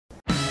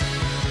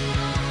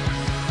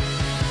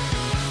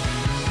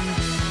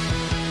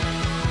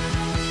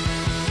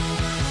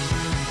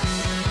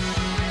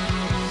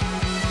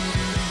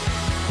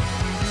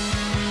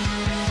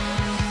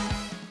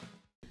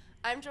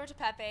I'm Georgia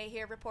Pepe,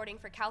 here reporting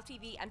for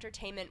CalTV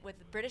Entertainment with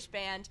the British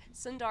band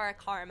Sundara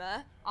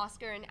Karma,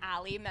 Oscar and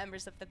Ali,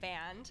 members of the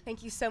band.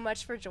 Thank you so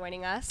much for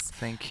joining us.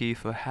 Thank you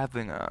for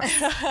having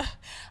us.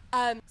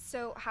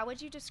 So how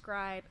would you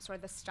describe sort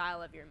of the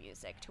style of your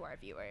music to our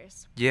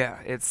viewers?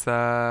 Yeah, it's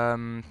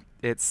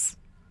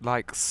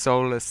like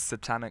soulless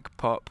satanic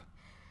pop,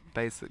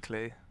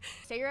 basically.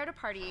 Say you're at a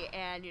party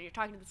and you're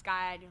talking to this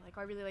guy and you're like,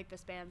 oh, I really like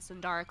this band,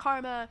 Sundara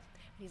Karma.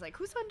 And he's like,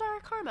 who's Sundara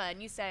Karma?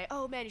 And you say,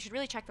 oh man, you should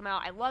really check them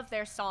out. I love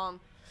their song,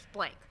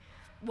 blank.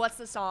 What's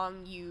the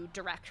song you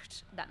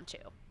direct them to?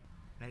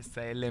 They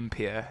say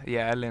Olympia.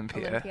 Yeah,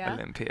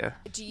 Olympia.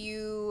 Do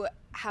you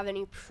have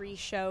any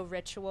pre-show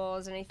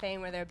rituals,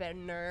 anything where there are a bit of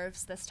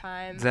nerves this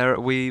time?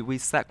 We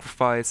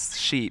sacrifice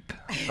sheep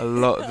a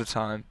lot of the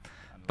time,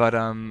 but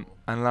and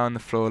lie on the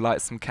floor,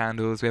 light some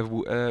candles. We have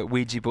a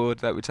Ouija board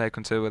that we take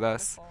on tour with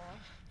us.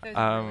 Those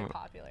are really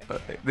popular.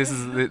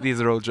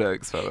 These are all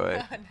jokes, by the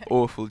way. Nice.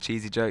 Awful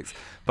cheesy jokes.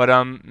 But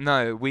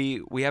no,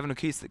 we have an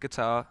acoustic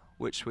guitar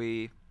which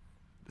we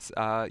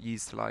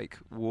use to like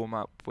warm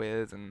up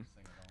with and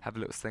have a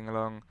little sing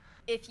along.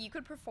 If you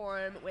could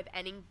perform with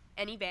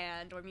any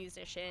band or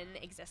musician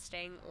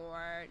existing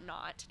or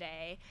not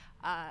today,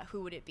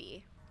 who would it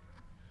be?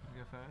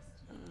 You go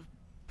first.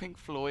 Pink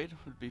Floyd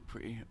would be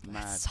pretty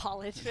mad.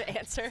 Solid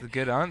answer. It's a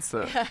good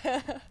answer.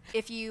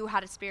 If you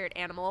had a spirit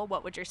animal,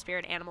 what would your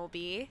spirit animal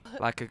be?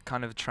 Like a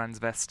kind of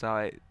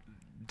transvestite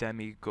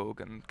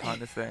demi-gorgon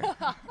kind of thing.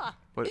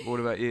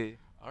 What about you?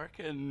 I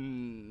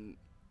reckon,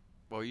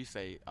 well, you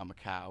say I'm a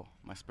cow.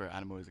 My spirit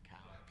animal is a cow.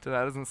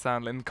 That doesn't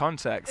sound in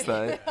context,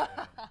 though.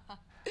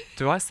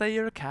 Do I say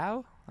you're a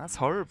cow? That's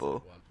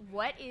horrible.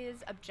 What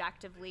is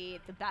objectively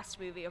the best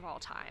movie of all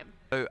time?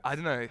 Oh, I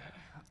don't know.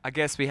 I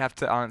guess we have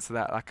to answer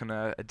that like on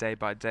a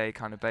day-by-day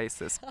kind of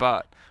basis.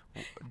 But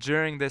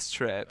during this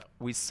trip,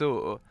 we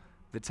saw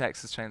the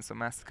Texas Chainsaw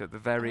Massacre, the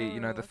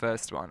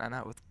first one, and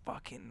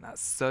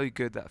that's so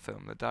good, that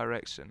film. The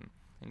direction,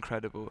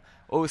 incredible.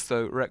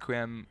 Also,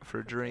 Requiem for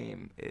a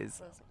Dream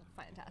is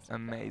Fantastic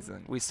amazing.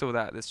 film. We saw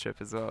that this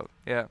trip as well.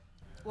 Yeah.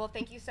 Well,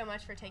 thank you so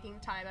much for taking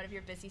time out of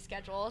your busy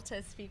schedule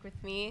to speak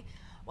with me.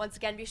 Once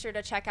again, be sure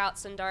to check out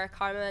Sundara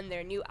Karma and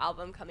their new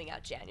album coming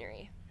out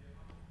January.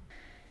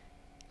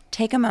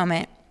 Take a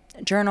moment,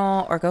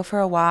 journal or go for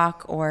a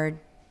walk or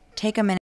take a minute.